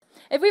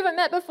If we haven't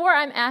met before,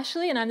 I'm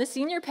Ashley, and I'm the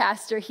senior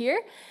pastor here.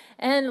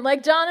 And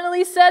like John and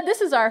Elise said, this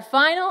is our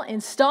final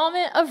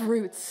installment of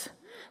Roots.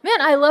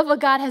 Man, I love what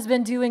God has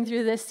been doing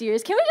through this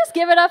series. Can we just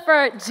give it up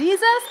for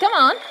Jesus? Come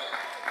on.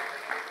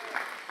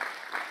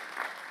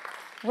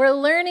 We're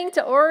learning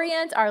to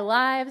orient our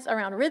lives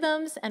around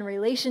rhythms and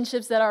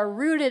relationships that are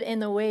rooted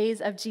in the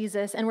ways of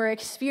Jesus, and we're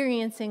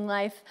experiencing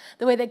life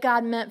the way that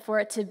God meant for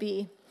it to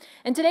be.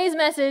 And today's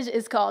message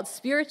is called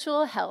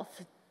Spiritual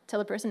Health. Tell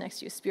the person next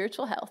to you,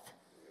 spiritual health.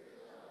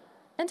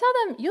 And tell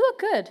them, you look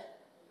good.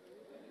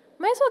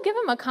 Might as well give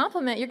them a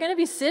compliment. You're going to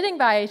be sitting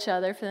by each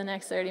other for the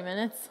next 30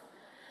 minutes.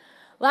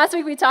 Last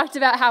week we talked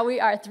about how we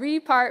are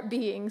three-part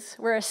beings.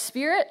 We're a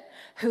spirit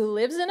who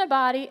lives in a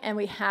body, and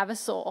we have a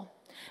soul.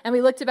 And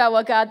we looked about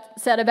what God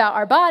said about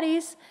our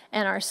bodies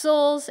and our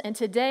souls, and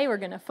today we're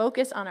going to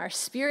focus on our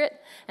spirit,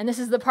 and this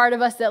is the part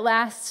of us that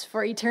lasts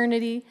for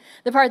eternity,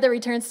 the part that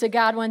returns to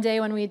God one day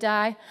when we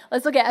die.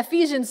 Let's look at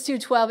Ephesians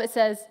 2:12. It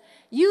says,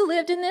 "You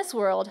lived in this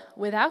world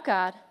without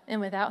God and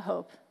without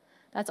hope."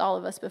 That's all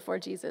of us before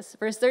Jesus.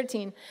 Verse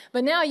 13,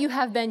 "But now you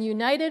have been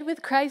united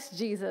with Christ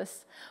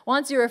Jesus.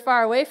 Once you were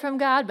far away from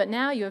God, but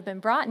now you have been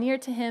brought near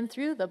to him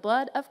through the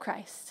blood of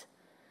Christ."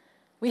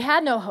 We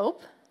had no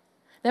hope.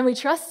 Then we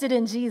trusted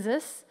in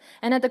Jesus,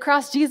 and at the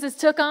cross, Jesus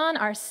took on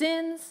our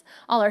sins,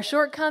 all our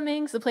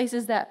shortcomings, the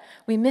places that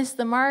we missed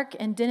the mark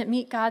and didn't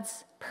meet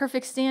God's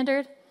perfect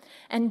standard,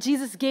 and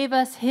Jesus gave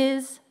us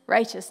his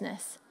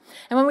righteousness.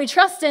 And when we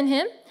trust in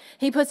him,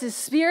 he puts his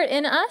spirit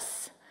in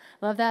us.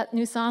 Love that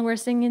new song we're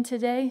singing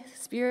today,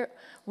 Spirit,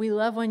 we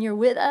love when you're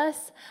with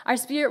us. Our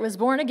spirit was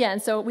born again,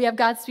 so we have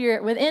God's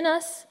spirit within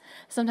us.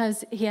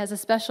 Sometimes he has a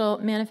special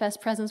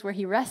manifest presence where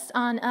he rests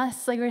on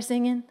us, like we're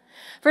singing.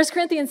 1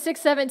 Corinthians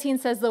 6:17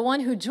 says, "The one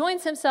who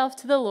joins himself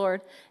to the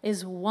Lord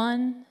is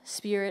one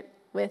spirit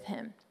with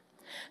him."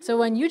 So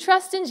when you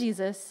trust in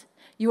Jesus,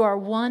 you are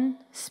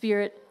one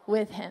spirit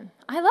with him.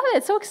 I love it.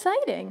 It's so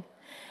exciting.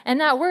 And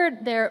that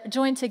word there,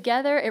 joined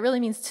together, it really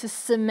means to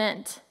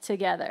cement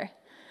together.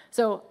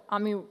 So,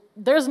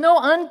 there's no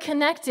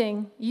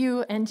unconnecting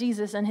you and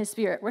Jesus and his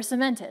spirit. We're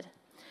cemented.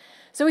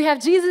 So we have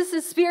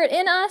Jesus' spirit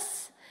in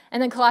us,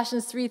 and then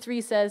Colossians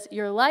 3:3 says,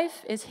 "Your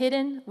life is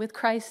hidden with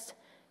Christ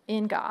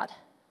in God."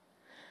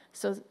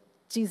 So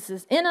Jesus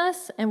is in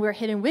us, and we're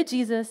hidden with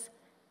Jesus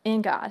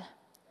in God.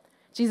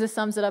 Jesus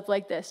sums it up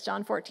like this,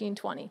 John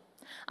 14:20.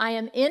 "I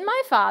am in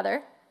my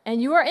Father, and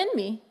you are in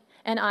me,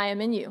 and I am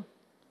in you."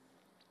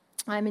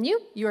 I am in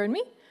you, you are in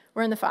me,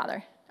 we're in the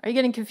Father. Are you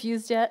getting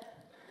confused yet?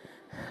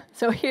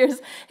 So here's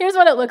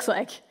what it looks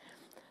like.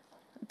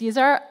 These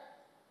are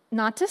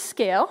not to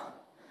scale.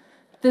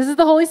 This is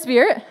the Holy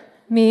Spirit,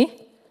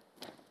 me,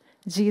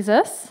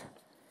 Jesus,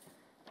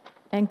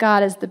 and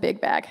God is the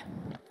big bag.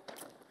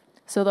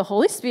 So the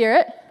Holy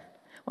Spirit,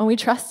 when we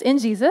trust in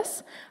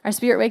Jesus, our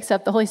spirit wakes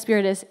up. The Holy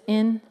Spirit is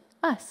in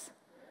us.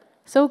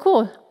 So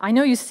cool. I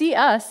know you see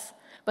us,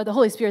 but the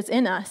Holy Spirit's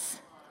in us.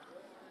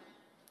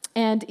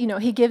 And,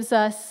 he gives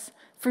us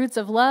fruits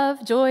of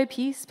love, joy,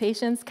 peace,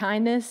 patience,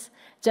 kindness,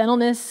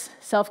 gentleness,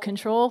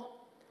 self-control.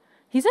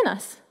 He's in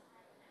us.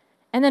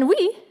 And then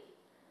we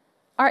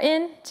are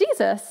in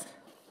Jesus.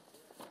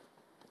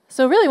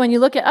 So really, when you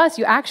look at us,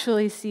 you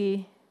actually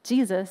see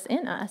Jesus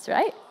in us,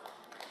 right?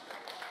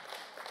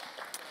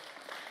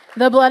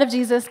 The blood of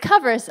Jesus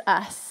covers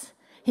us.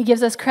 He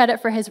gives us credit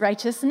for his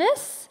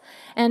righteousness.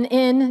 And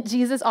in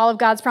Jesus, all of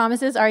God's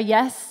promises are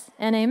yes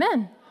and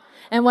amen.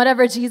 And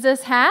whatever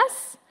Jesus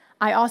has,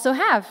 I also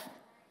have.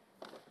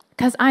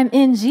 Because I'm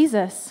in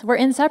Jesus. We're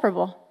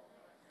inseparable.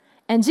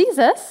 And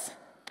Jesus,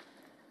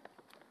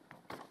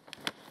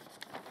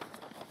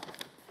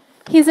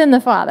 he's in the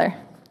Father.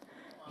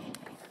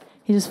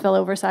 He just fell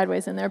over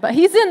sideways in there, but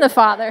he's in the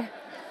Father.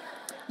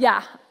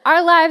 Yeah,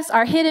 our lives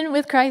are hidden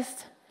with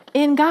Christ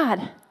in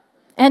God,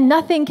 and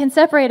nothing can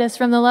separate us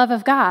from the love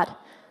of God.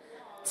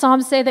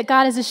 Psalms say that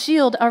God is a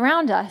shield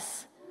around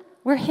us.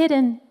 We're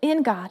hidden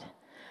in God.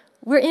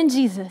 We're in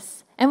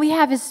Jesus, and we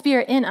have his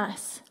spirit in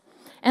us.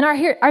 And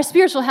our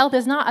spiritual health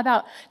is not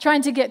about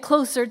trying to get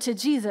closer to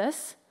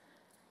Jesus.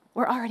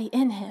 We're already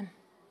in him.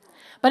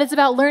 But it's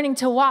about learning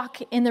to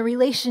walk in the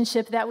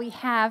relationship that we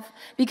have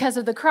because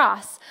of the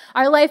cross.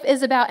 Our life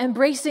is about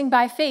embracing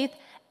by faith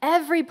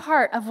every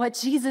part of what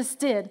Jesus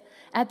did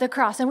at the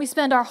cross. And we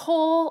spend our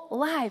whole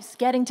lives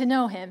getting to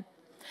know him.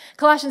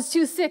 Colossians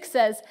 2:6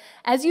 says,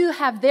 "As you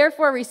have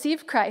therefore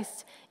received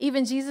Christ,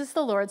 even Jesus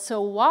the Lord,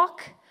 so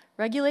walk,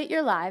 regulate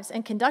your lives,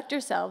 and conduct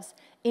yourselves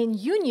in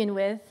union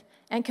with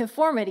and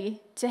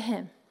conformity to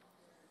him."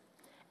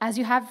 As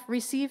you have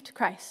received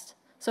Christ,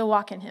 so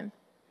walk in him.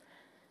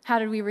 How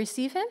did we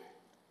receive him?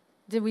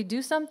 Did we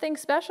do something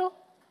special?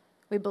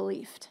 We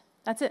believed.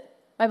 That's it.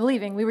 By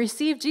believing. We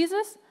received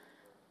Jesus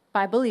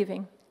by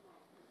believing.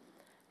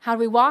 How do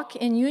we walk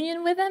in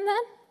union with him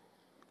then?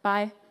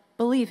 By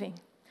believing.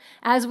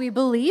 As we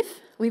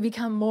believe, we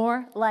become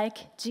more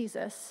like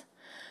Jesus.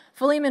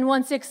 Philemon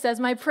 1:6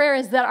 says, "My prayer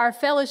is that our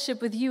fellowship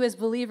with you as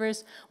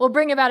believers will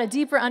bring about a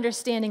deeper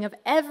understanding of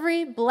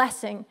every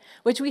blessing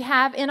which we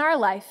have in our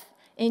life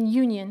in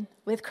union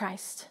with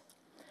Christ."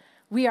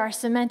 we are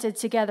cemented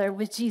together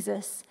with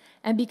Jesus.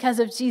 And because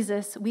of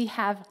Jesus, we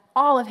have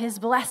all of his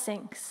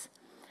blessings.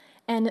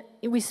 And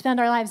we spend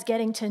our lives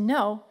getting to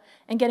know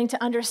and getting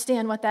to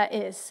understand what that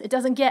is. It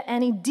doesn't get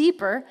any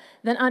deeper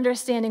than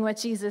understanding what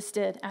Jesus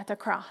did at the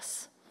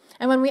cross.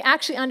 And when we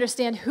actually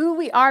understand who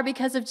we are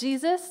because of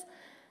Jesus,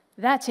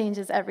 that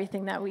changes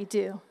everything that we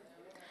do.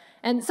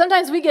 And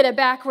sometimes we get it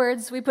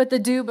backwards. We put the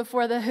do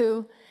before the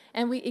who,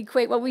 and we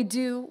equate what we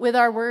do with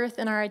our worth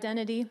and our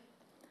identity.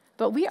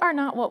 But we are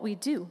not what we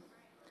do.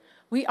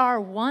 We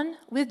are one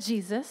with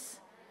Jesus,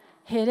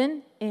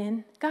 hidden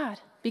in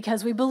God,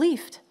 because we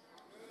believed.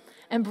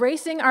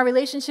 Embracing our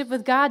relationship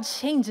with God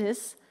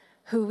changes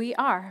who we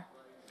are.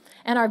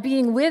 And our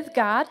being with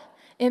God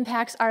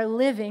impacts our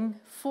living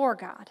for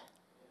God.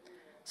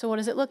 So what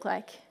does it look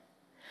like?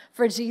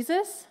 For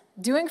Jesus,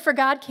 doing for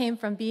God came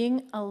from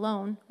being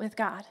alone with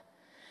God.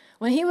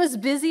 When he was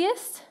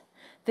busiest,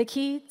 the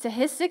key to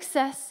his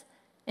success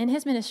in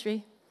his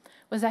ministry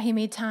was that he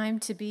made time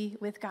to be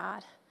with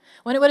God.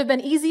 When it would have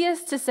been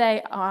easiest to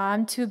say, oh,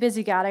 I'm too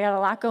busy, God, I got a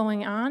lot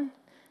going on,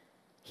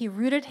 he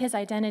rooted his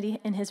identity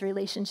in his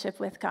relationship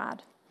with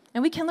God.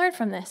 And we can learn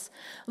from this.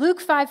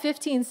 Luke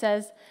 5:15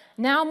 says,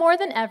 now more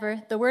than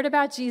ever, the word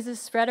about Jesus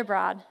spread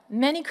abroad.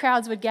 Many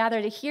crowds would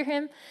gather to hear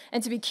him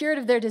and to be cured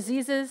of their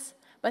diseases,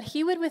 but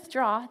he would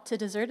withdraw to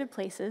deserted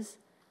places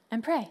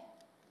and pray.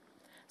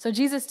 So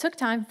Jesus took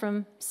time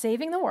from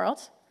saving the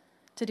world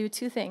to do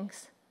two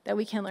things that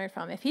we can learn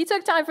from. If he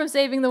took time from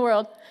saving the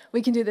world,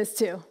 we can do this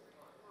too.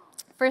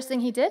 First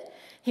thing he did,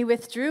 he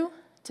withdrew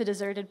to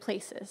deserted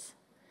places.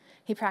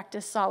 He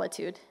practiced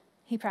solitude.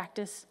 He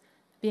practiced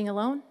being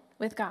alone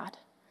with God.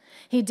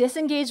 He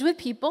disengaged with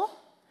people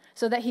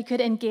so that he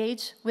could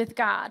engage with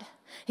God.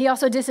 He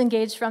also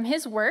disengaged from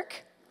his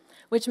work,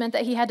 which meant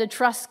that he had to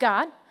trust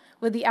God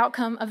with the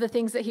outcome of the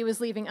things that he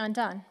was leaving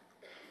undone.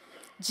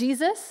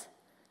 Jesus,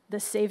 the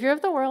Savior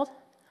of the world,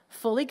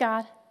 fully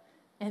God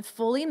and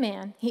fully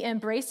man, he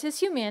embraced his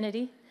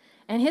humanity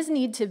and his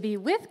need to be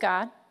with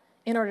God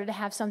in order to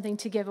have something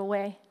to give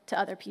away to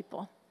other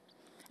people.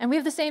 And we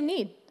have the same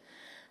need.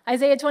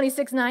 Isaiah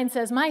 26:9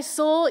 says, my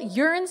soul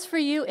yearns for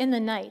you in the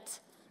night.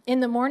 In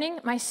the morning,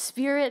 my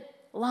spirit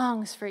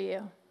longs for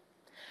you.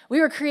 We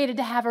were created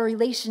to have a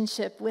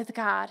relationship with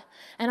God.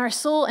 And our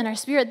soul and our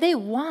spirit, they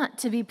want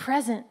to be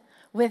present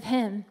with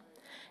him.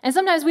 And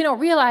sometimes we don't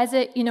realize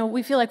it.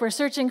 We feel like we're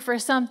searching for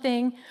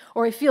something,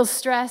 or we feel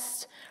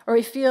stressed, or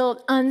we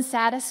feel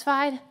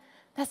unsatisfied.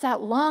 That's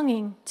that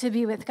longing to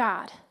be with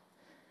God.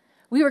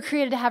 We were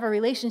created to have a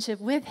relationship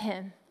with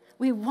him.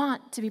 We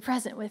want to be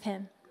present with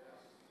him.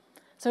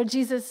 So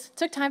Jesus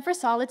took time for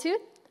solitude,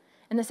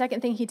 and the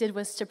second thing he did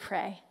was to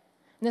pray.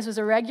 And this was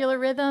a regular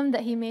rhythm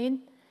that he made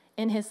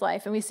in his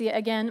life. And we see it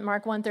again,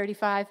 Mark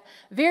 1:35.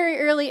 Very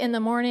early in the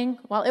morning,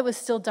 while it was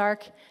still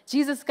dark,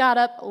 Jesus got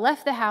up,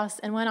 left the house,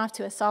 and went off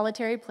to a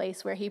solitary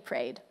place where he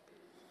prayed.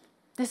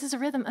 This is a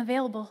rhythm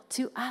available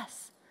to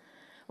us.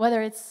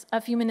 Whether it's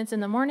a few minutes in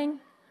the morning,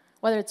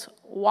 whether it's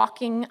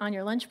walking on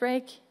your lunch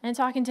break and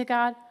talking to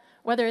God,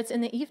 whether it's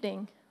in the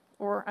evening,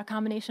 or a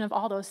combination of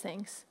all those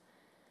things.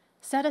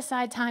 Set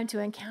aside time to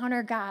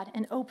encounter God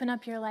and open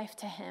up your life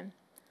to him.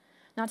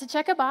 Not to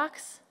check a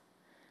box,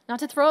 not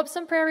to throw up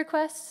some prayer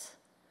requests,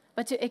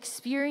 but to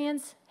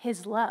experience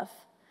his love,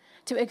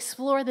 to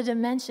explore the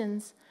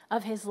dimensions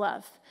of his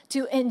love,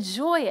 to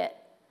enjoy it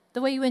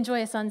the way you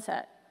enjoy a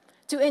sunset,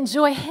 to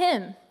enjoy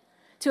him,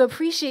 to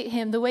appreciate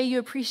him the way you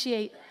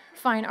appreciate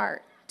fine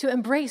art, to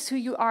embrace who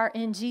you are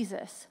in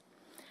Jesus.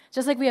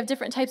 Just like we have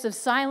different types of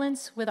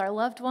silence with our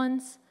loved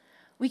ones,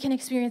 we can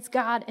experience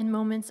God in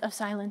moments of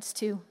silence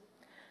too.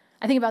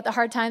 I think about the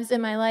hard times in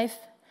my life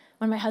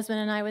when my husband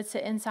and I would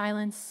sit in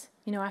silence,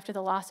 after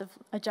the loss of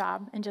a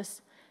job and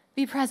just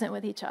be present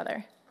with each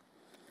other.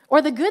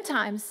 Or the good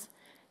times,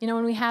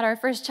 when we had our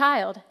first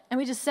child and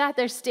we just sat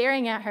there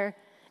staring at her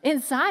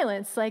in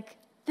silence, like,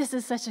 this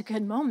is such a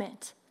good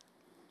moment.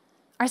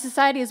 Our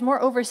society is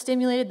more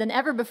overstimulated than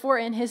ever before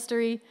in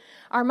history.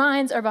 Our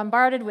minds are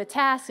bombarded with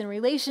tasks and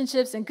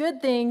relationships and good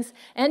things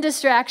and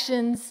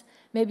distractions.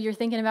 Maybe you're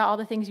thinking about all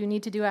the things you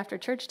need to do after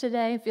church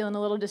today, feeling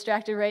a little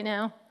distracted right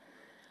now.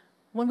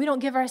 When we don't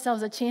give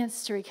ourselves a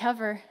chance to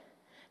recover,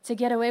 to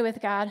get away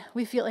with God,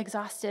 we feel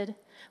exhausted.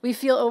 We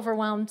feel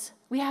overwhelmed.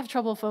 We have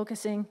trouble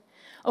focusing.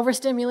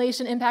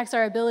 Overstimulation impacts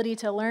our ability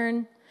to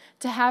learn,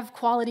 to have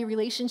quality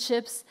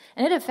relationships,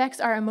 and it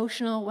affects our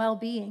emotional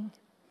well-being.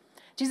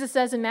 Jesus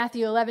says in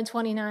Matthew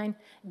 11:29,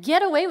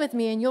 get away with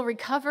me and you'll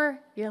recover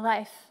your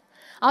life.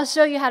 I'll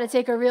show you how to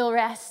take a real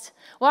rest.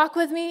 Walk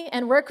with me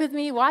and work with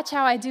me. Watch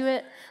how I do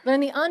it.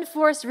 Learn the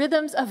unforced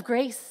rhythms of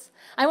grace.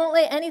 I won't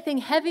lay anything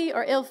heavy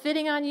or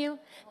ill-fitting on you.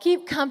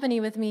 Keep company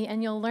with me,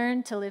 and you'll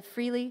learn to live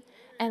freely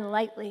and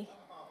lightly.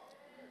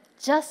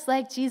 Just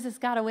like Jesus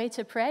got away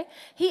to pray,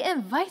 he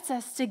invites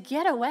us to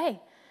get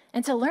away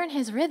and to learn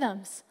his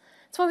rhythms.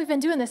 That's what we've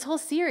been doing this whole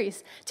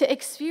series, to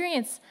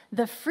experience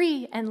the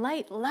free and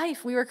light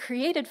life we were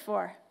created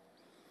for.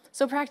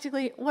 So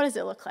practically, what does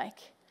it look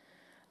like?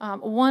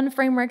 One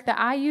framework that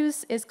I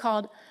use is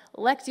called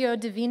Lectio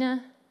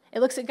Divina. It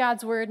looks at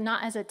God's word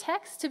not as a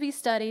text to be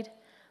studied,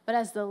 but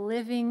as the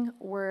living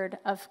word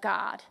of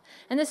God.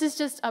 And this is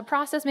just a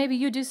process. Maybe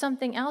you do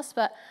something else,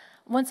 but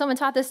when someone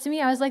taught this to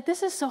me, I was like,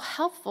 this is so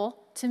helpful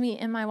to me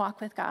in my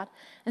walk with God.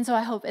 And so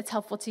I hope it's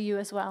helpful to you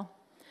as well.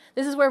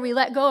 This is where we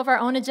let go of our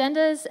own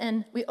agendas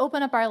and we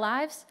open up our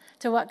lives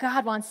to what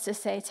God wants to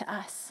say to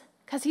us,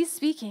 because he's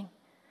speaking.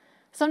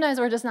 Sometimes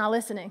we're just not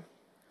listening.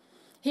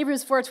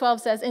 Hebrews 4:12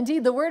 says,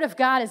 "Indeed, the word of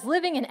God is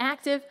living and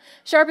active,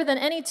 sharper than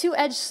any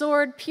two-edged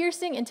sword,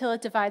 piercing until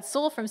it divides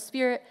soul from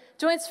spirit,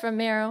 joints from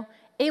marrow,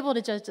 able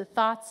to judge the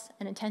thoughts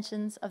and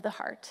intentions of the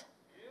heart."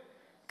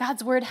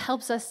 God's word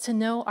helps us to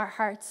know our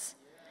hearts.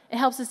 It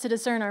helps us to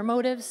discern our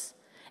motives.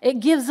 It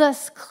gives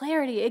us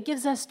clarity. It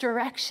gives us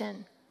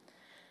direction.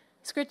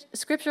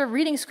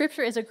 Reading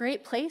scripture is a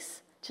great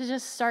place to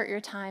just start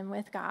your time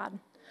with God.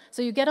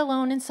 So you get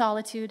alone in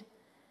solitude,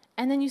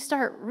 and then you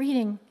start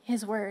reading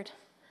his word.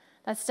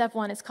 That's step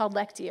one. It's called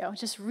Lectio,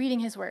 just reading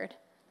his word.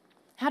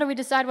 How do we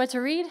decide what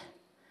to read?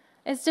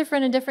 It's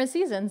different in different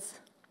seasons.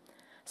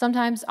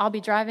 Sometimes I'll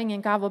be driving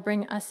and God will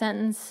bring a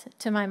sentence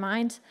to my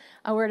mind,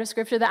 a word of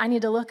scripture that I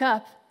need to look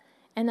up,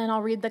 and then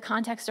I'll read the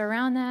context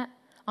around that.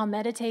 I'll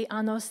meditate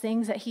on those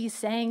things that he's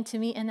saying to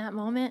me in that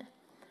moment.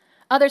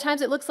 Other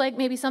times it looks like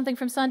maybe something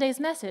from Sunday's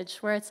message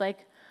where it's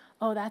like,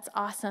 oh, that's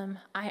awesome.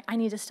 I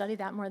need to study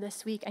that more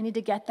this week. I need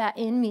to get that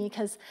in me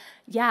because,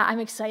 yeah, I'm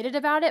excited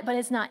about it, but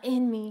it's not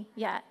in me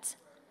yet.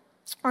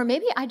 Or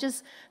maybe I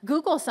just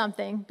Google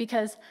something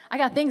because I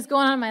got things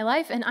going on in my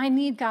life and I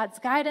need God's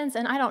guidance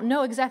and I don't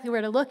know exactly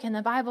where to look in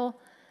the Bible.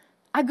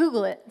 I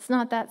Google it. It's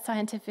not that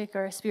scientific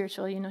or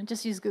spiritual,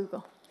 just use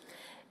Google.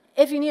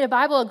 If you need a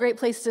Bible, a great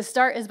place to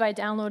start is by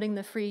downloading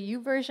the free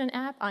YouVersion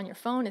app on your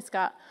phone. It's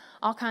got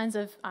all kinds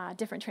of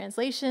different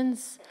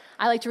translations.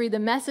 I like to read the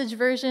Message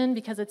version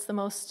because it's the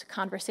most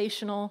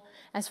conversational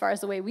as far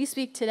as the way we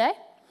speak today.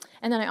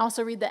 And then I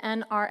also read the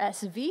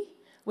NRSV,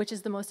 which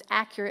is the most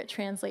accurate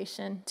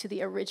translation to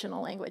the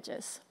original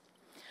languages.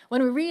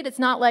 When we read, it's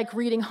not like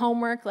reading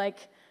homework,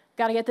 like,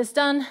 got to get this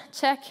done,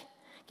 check,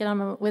 get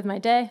on with my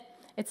day.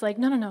 It's like,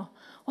 no.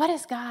 What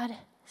is God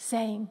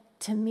saying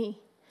to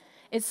me?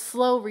 It's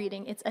slow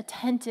reading. It's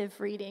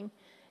attentive reading.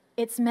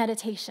 It's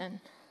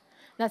meditation.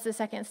 That's the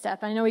second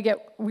step. I know we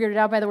get weirded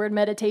out by the word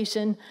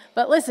meditation,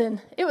 but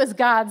listen, it was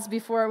God's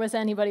before it was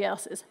anybody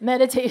else's.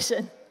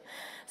 Meditation.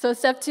 So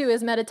step 2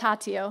 is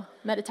meditatio.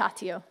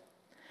 Meditatio.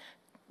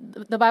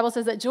 The Bible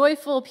says that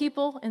joyful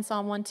people, in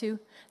Psalm 1:2,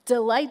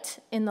 delight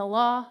in the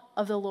law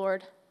of the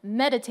Lord,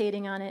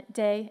 meditating on it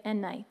day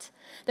and night.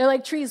 They're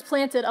like trees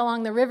planted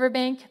along the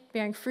riverbank,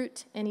 bearing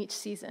fruit in each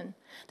season.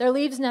 Their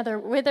leaves never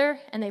wither,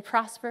 and they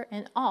prosper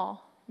in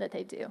all that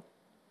they do.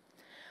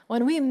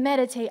 When we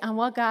meditate on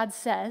what God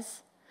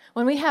says,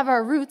 when we have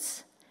our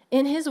roots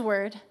in his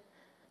word,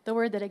 the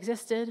word that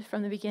existed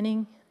from the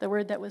beginning, the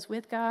word that was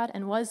with God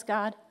and was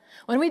God,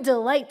 when we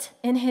delight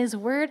in his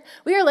word,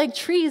 we are like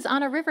trees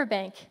on a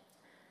riverbank.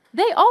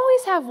 They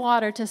always have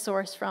water to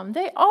source from.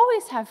 They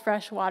always have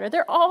fresh water.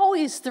 They're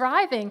always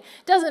thriving.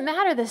 Doesn't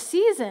matter the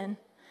season.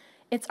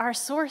 It's our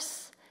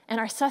source and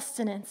our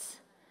sustenance.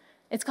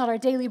 It's called our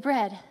daily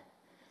bread.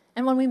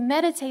 And when we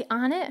meditate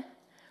on it,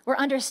 we're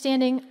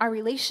understanding our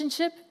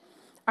relationship,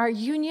 our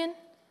union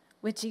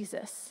with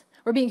Jesus.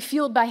 We're being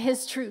fueled by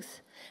his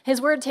truth.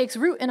 His word takes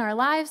root in our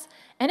lives,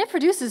 and it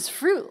produces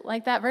fruit,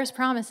 like that verse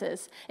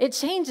promises. It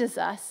changes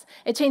us.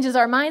 It changes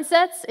our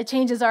mindsets. It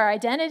changes our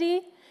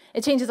identity.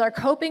 It changes our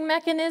coping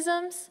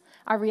mechanisms,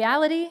 our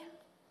reality.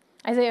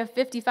 Isaiah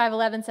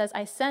 55:11 says,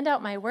 "I send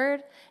out my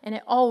word, and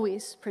it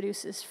always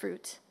produces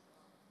fruit."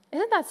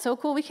 Isn't that so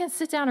cool? We can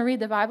sit down and read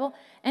the Bible,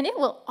 and it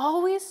will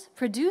always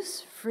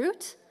produce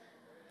fruit.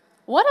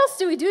 What else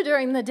do we do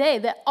during the day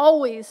that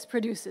always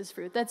produces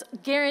fruit, that's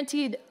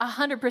guaranteed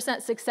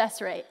 100%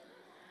 success rate?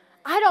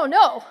 I don't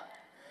know.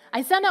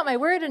 I send out my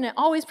word, and it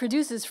always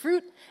produces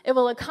fruit. It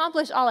will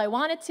accomplish all I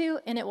want it to,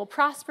 and it will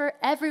prosper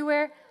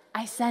everywhere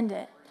I send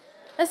it.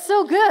 That's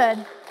so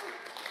good.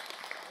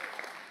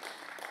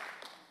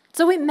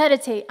 So we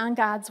meditate on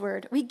God's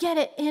word. We get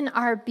it in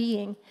our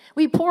being.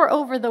 We pore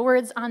over the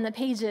words on the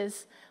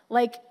pages,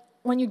 like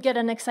when you get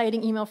an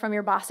exciting email from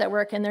your boss at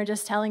work and they're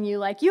just telling you,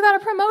 like, you got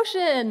a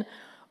promotion,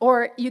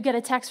 or you get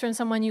a text from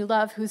someone you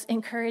love who's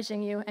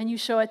encouraging you, and you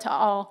show it to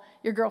all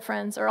your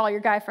girlfriends or all your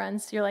guy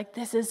friends. You're like,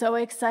 this is so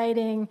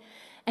exciting,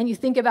 and you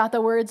think about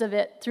the words of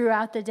it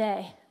throughout the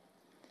day.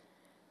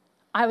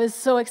 I was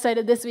so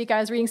excited this week. I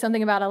was reading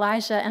something about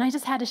Elisha, and I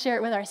just had to share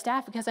it with our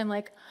staff because I'm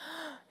like,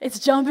 it's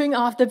jumping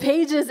off the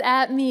pages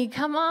at me.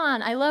 Come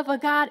on. I love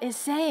what God is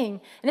saying.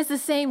 And it's the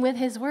same with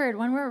his word.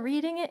 When we're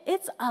reading it,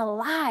 it's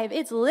alive.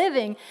 It's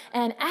living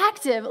and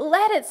active.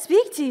 Let it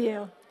speak to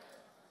you.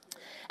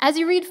 As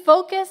you read,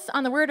 focus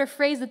on the word or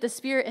phrase that the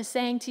Spirit is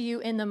saying to you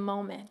in the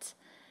moment.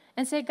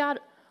 And say, God,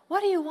 what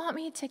do you want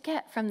me to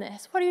get from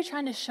this? What are you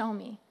trying to show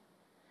me?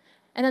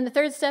 And then the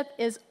third step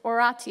is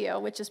oratio,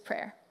 which is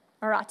prayer.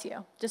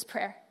 Oratio, just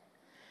prayer.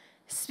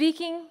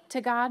 Speaking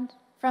to God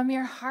from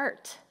your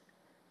heart.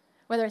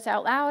 Whether it's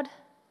out loud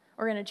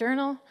or in a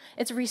journal,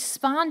 it's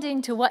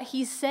responding to what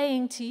he's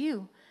saying to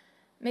you.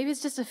 Maybe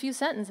it's just a few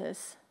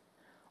sentences.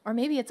 Or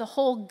maybe it's a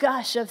whole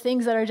gush of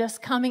things that are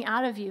just coming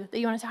out of you that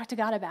you want to talk to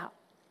God about.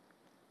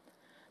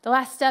 The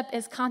last step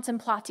is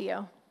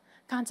contemplatio.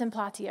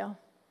 Contemplatio.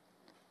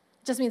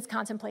 It just means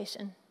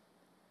contemplation.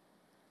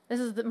 This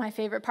is my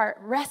favorite part,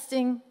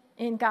 resting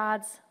in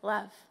God's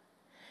love.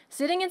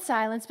 Sitting in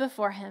silence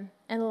before him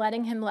and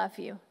letting him love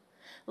you,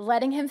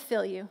 letting him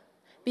fill you,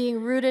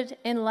 being rooted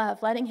in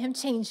love, letting him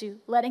change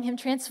you, letting him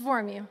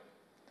transform you.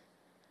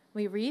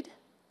 We read,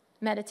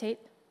 meditate,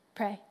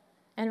 pray,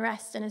 and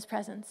rest in his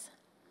presence.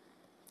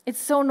 It's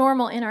so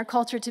normal in our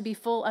culture to be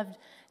full of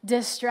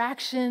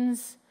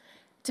distractions,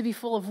 to be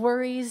full of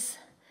worries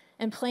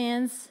and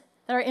plans,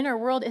 that our inner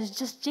world is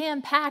just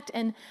jam-packed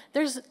and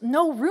there's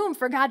no room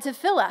for God to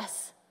fill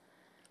us.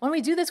 When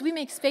we do this, we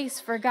make space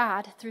for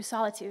God through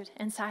solitude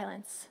and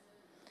silence.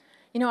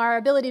 You know, our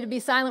ability to be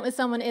silent with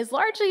someone is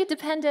largely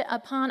dependent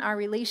upon our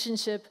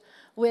relationship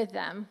with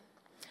them.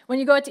 When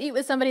you go out to eat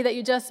with somebody that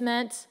you just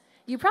met,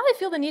 you probably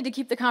feel the need to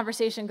keep the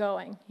conversation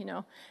going. You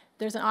know,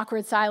 there's an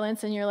awkward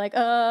silence and you're like,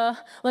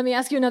 let me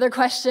ask you another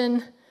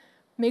question.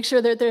 Make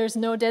sure that there's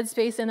no dead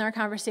space in our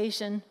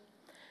conversation.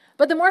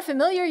 But the more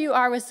familiar you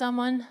are with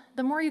someone,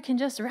 the more you can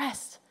just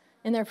rest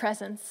in their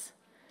presence.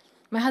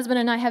 My husband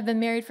and I have been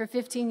married for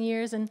 15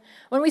 years, and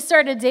when we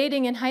started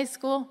dating in high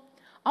school,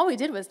 all we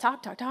did was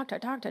talk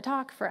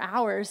for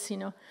hours, you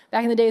know.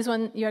 Back in the days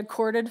when you had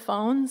corded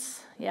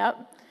phones,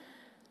 yep.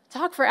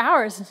 Talk for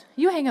hours.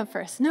 You hang up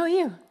first. No,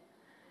 you. And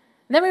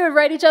then we would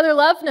write each other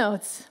love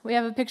notes. We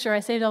have a picture. I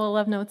saved all the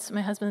love notes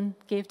my husband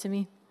gave to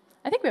me.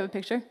 I think we have a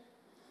picture.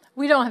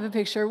 We don't have a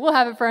picture. We'll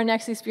have it for our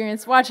next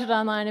experience. Watch it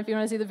online if you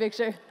want to see the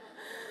picture.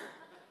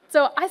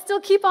 So I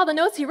still keep all the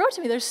notes he wrote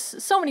to me. There's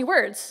so many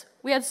words.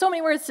 We had so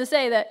many words to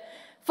say that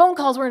phone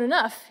calls weren't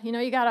enough. You know,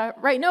 you got to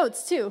write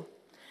notes too.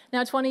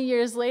 Now, 20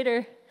 years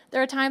later,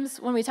 there are times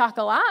when we talk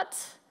a lot,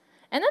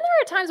 and then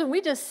there are times when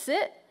we just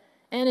sit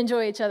and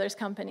enjoy each other's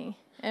company,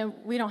 and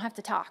we don't have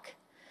to talk.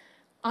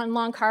 On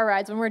long car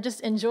rides, when we're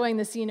just enjoying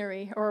the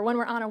scenery, or when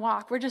we're on a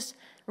walk, we're just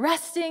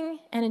resting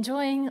and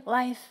enjoying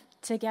life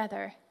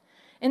together.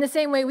 In the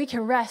same way, we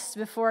can rest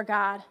before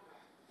God.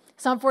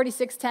 Psalm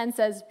 46:10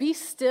 says, "Be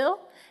still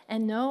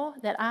and know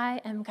that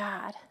I am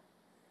God."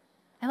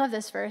 I love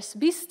this verse.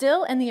 Be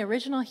still in the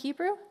original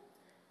Hebrew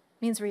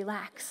means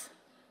relax.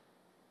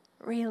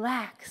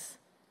 Relax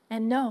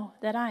and know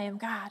that I am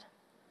God.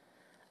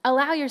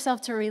 Allow yourself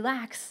to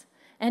relax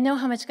and know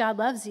how much God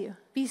loves you.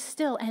 Be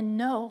still and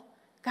know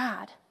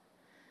God.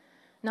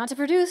 Not to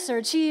produce or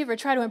achieve or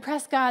try to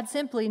impress God,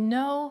 simply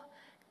know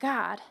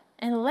God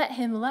and let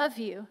him love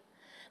you.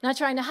 Not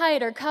trying to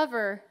hide or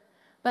cover,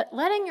 but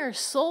letting your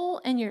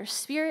soul and your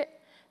spirit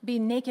be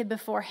naked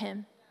before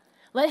him.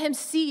 Let him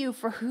see you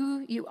for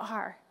who you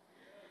are,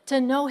 to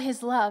know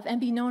his love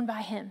and be known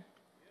by him.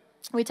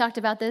 We talked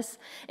about this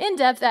in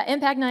depth at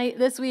Impact Night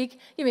this week.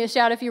 Give me a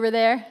shout if you were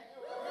there.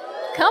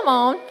 Come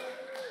on.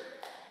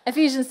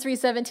 Ephesians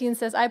 3:17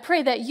 says, "I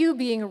pray that you,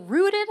 being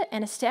rooted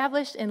and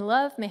established in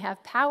love, may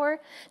have power,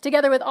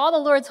 together with all the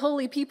Lord's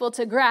holy people,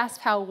 to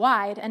grasp how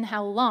wide and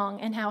how long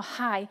and how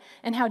high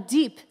and how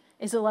deep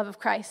is the love of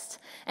Christ,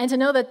 and to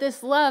know that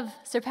this love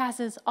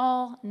surpasses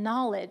all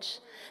knowledge,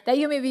 that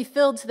you may be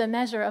filled to the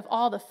measure of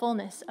all the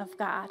fullness of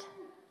God."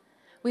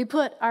 We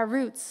put our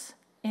roots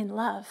in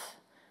love.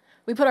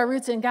 We put our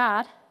roots in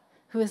God,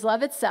 who is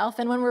love itself,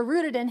 and when we're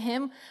rooted in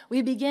him,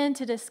 we begin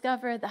to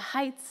discover the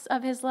heights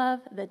of his love,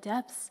 the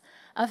depths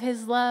of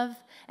his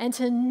love, and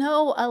to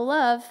know a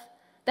love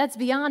that's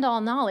beyond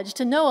all knowledge,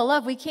 to know a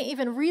love we can't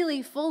even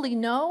really fully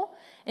know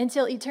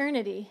until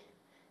eternity,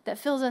 that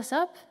fills us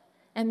up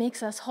and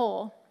makes us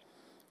whole.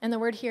 And the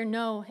word here,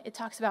 know, it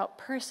talks about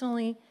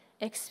personally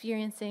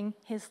experiencing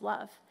his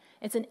love.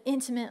 It's an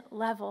intimate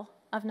level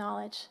of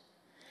knowledge.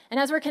 And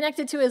as we're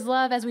connected to his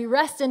love, as we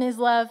rest in his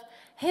love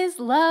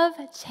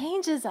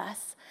changes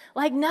us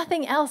like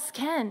nothing else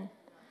can.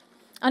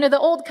 Under the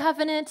old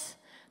covenant,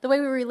 the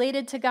way we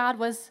related to God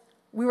was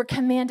we were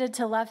commanded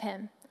to love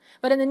him.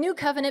 But in the new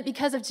covenant,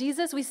 because of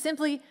Jesus, we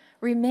simply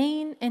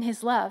remain in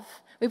his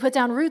love. We put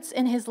down roots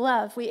in his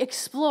love. We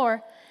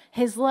explore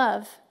his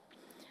love.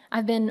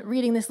 I've been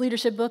reading this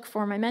leadership book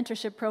for my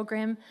mentorship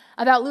program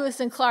about Lewis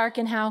and Clark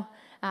and how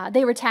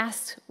they were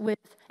tasked with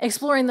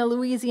exploring the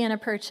Louisiana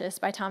Purchase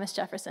by Thomas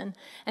Jefferson.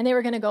 And they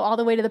were going to go all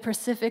the way to the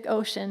Pacific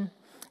Ocean.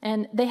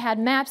 And they had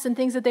maps and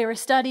things that they were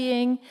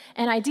studying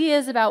and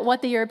ideas about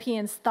what the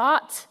Europeans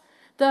thought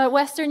the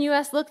Western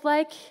U.S. looked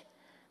like,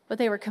 but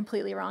they were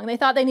completely wrong. They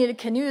thought they needed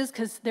canoes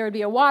because there would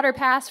be a water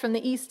pass from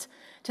the east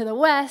to the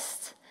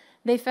west.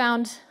 They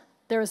found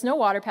there was no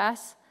water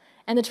pass,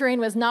 and the terrain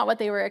was not what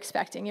they were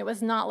expecting. It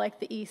was not like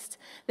the east.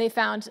 They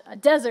found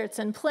deserts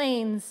and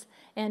plains,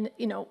 and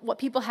what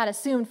people had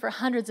assumed for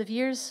hundreds of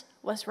years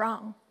was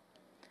wrong.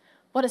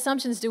 What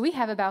assumptions do we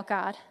have about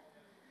God?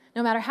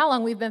 No matter how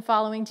long we've been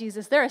following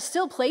Jesus, there are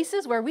still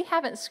places where we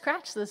haven't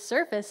scratched the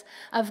surface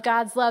of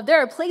God's love.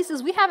 There are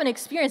places we haven't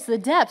experienced the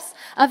depths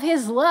of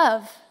his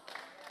love.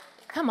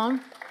 Come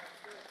on.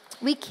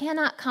 We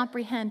cannot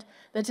comprehend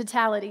the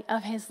totality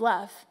of his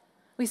love.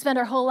 We spend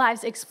our whole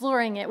lives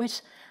exploring it,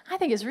 which I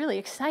think is really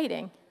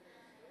exciting.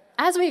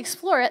 as we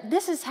explore it,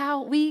 this is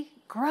how we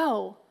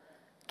grow,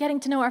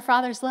 getting to know our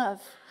Father's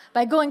love,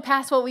 by going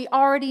past what we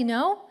already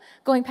know,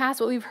 going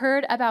past what we've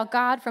heard about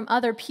God from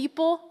other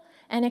people,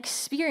 and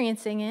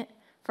experiencing it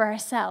for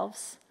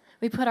ourselves.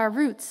 We put our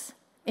roots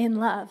in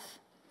love.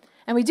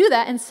 And we do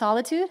that in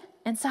solitude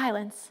and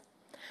silence.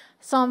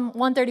 Psalm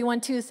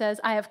 131:2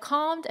 says, I have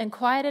calmed and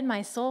quieted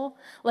my soul.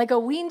 Like a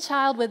weaned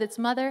child with its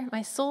mother,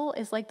 my soul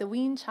is like the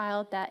weaned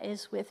child that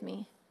is with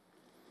me.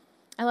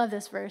 I love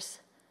this verse.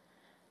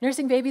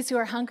 Nursing babies who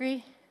are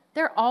hungry,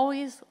 they're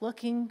always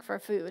looking for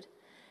food.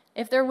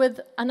 If they're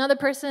with another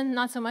person,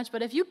 not so much,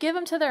 but if you give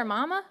them to their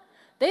mama,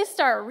 they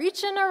start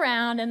reaching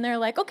around and they're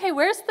like, okay,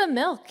 where's the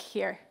milk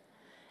here?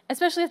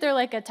 Especially if they're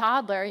like a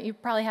toddler.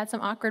 You've probably had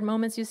some awkward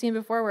moments you've seen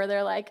before where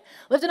they're like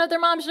lifting up their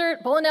mom's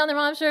shirt, pulling down their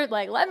mom's shirt,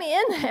 like, let me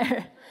in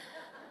there.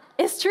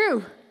 It's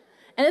true.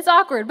 And it's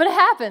awkward, but it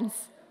happens.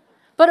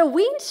 But a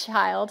weaned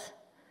child,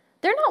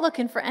 they're not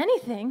looking for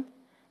anything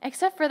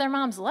except for their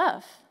mom's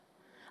love.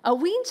 A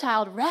weaned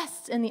child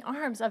rests in the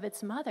arms of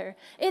its mother.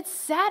 It's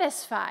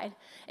satisfied.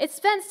 It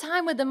spends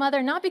time with the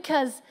mother not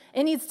because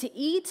it needs to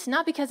eat,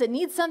 not because it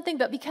needs something,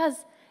 but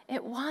because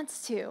it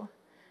wants to.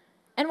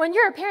 And when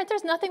you're a parent,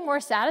 there's nothing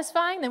more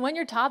satisfying than when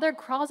your toddler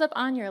crawls up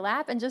on your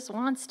lap and just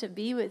wants to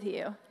be with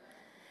you.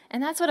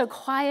 And that's what a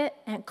quiet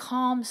and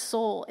calm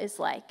soul is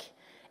like.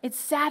 It's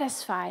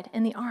satisfied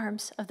in the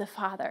arms of the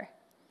Father.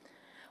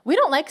 We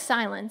don't like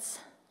silence,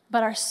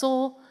 but our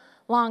soul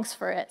longs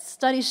for it.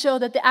 Studies show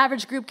that the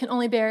average group can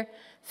only bear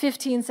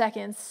 15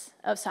 seconds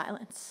of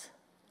silence.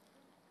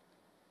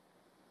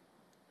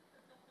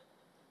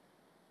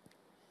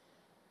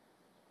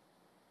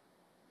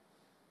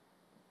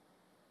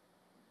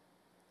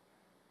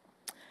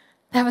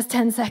 That was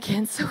 10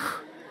 seconds. Are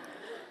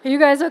you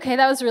guys okay?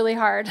 That was really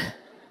hard.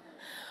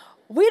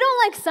 We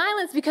don't like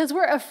silence because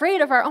we're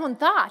afraid of our own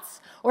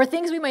thoughts or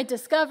things we might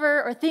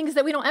discover or things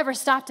that we don't ever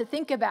stop to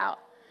think about.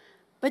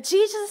 But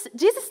Jesus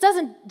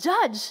doesn't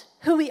judge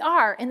who we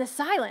are in the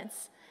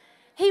silence.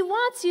 He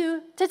wants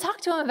you to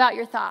talk to him about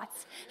your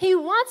thoughts. He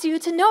wants you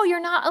to know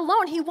you're not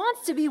alone. He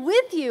wants to be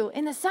with you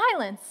in the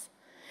silence.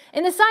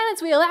 In the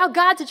silence, we allow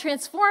God to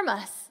transform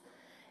us.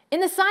 In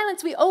the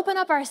silence, we open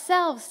up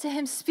ourselves to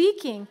him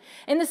speaking.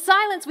 In the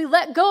silence, we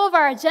let go of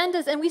our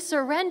agendas and we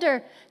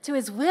surrender to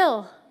his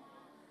will.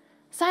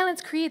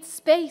 Silence creates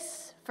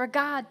space for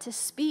God to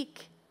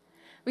speak.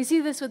 We see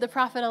this with the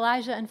prophet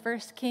Elijah in 1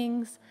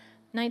 Kings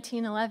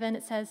 19:11.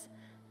 It says,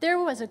 there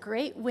was a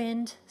great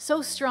wind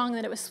so strong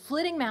that it was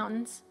splitting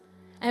mountains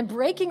and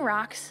breaking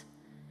rocks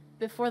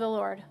before the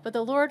Lord. But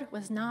the Lord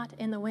was not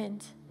in the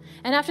wind.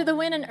 And after the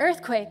wind, an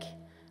earthquake.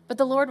 But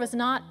the Lord was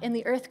not in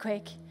the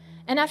earthquake.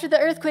 And after the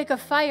earthquake, a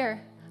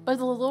fire, but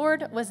the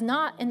Lord was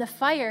not in the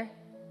fire.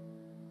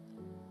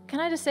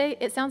 Can I just say,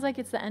 it sounds like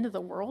it's the end of the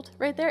world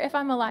right there if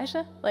I'm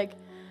Elijah. Like,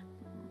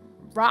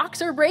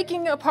 rocks are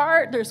breaking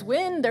apart, there's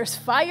wind, there's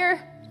fire.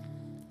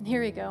 And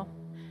here we go.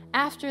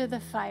 After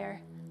the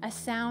fire, a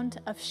sound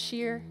of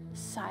sheer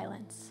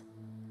silence.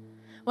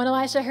 When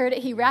Elisha heard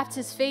it, he wrapped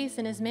his face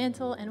in his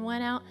mantle and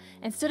went out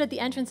and stood at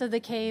the entrance of the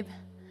cave.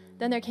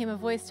 Then there came a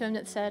voice to him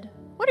that said,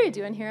 what are you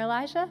doing here,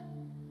 Elijah?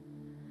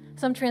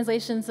 Some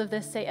translations of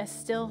this say a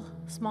still,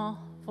 small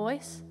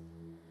voice,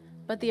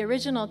 but the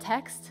original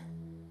text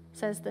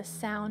says the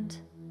sound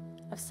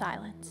of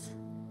silence.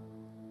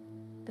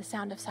 The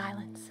sound of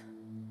silence.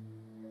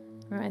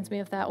 Reminds me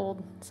of that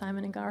old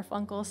Simon and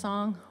Garfunkel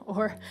song,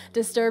 or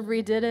Disturbed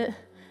redid it,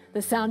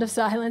 the sound of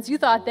silence. You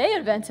thought they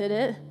invented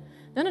it.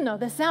 No.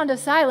 The sound of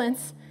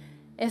silence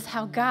is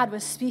how God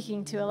was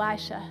speaking to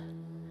Elisha.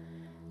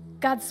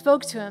 God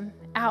spoke to him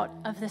out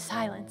of the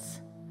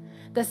silence.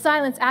 The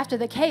silence after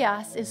the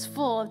chaos is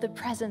full of the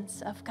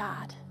presence of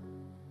God.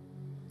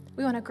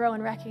 We want to grow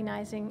in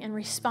recognizing and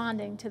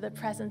responding to the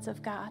presence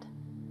of God.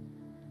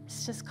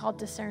 It's just called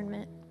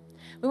discernment.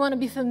 We want to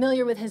be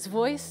familiar with his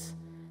voice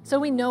so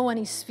we know when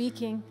he's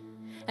speaking.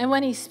 And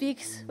when he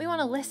speaks, we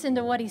want to listen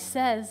to what he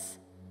says.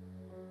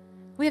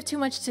 We have too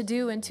much to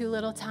do in too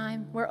little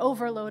time. We're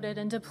overloaded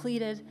and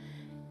depleted.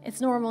 It's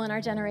normal in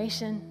our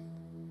generation.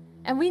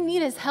 And we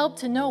need his help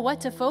to know what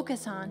to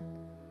focus on.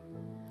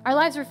 Our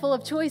lives are full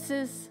of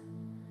choices,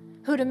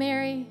 who to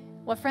marry,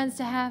 what friends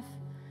to have,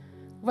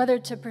 whether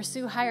to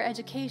pursue higher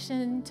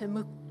education, to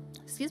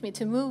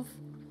move.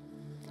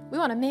 We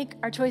want to make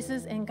our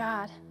choices in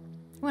God.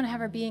 We want to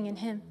have our being in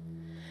him.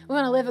 We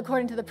want to live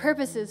according to the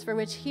purposes for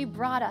which he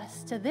brought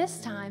us to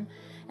this time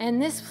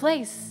and this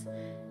place,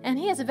 and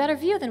he has a better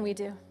view than we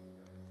do.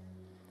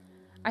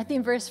 Our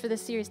theme verse for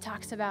this series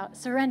talks about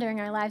surrendering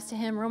our lives to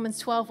him.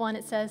 Romans 12:1,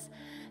 it says,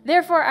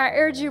 therefore, I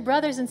urge you,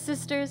 brothers and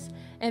sisters,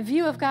 in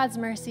view of God's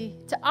mercy,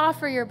 to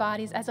offer your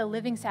bodies as a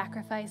living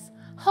sacrifice,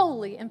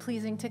 holy and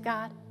pleasing to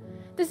God.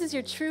 This is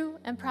your true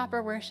and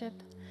proper worship.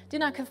 Do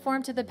not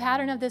conform to the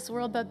pattern of this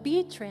world, but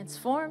be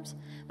transformed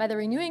by the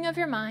renewing of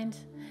your mind.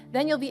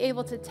 Then you'll be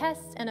able to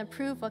test and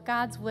approve what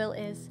God's will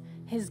is,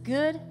 his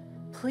good,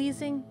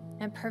 pleasing,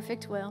 and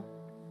perfect will.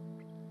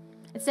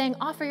 It's saying,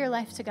 offer your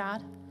life to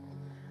God.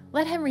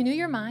 Let him renew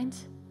your mind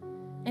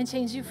and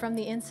change you from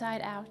the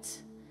inside out.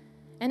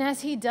 And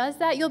as he does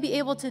that, you'll be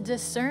able to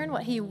discern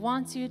what he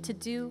wants you to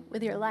do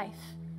with your life.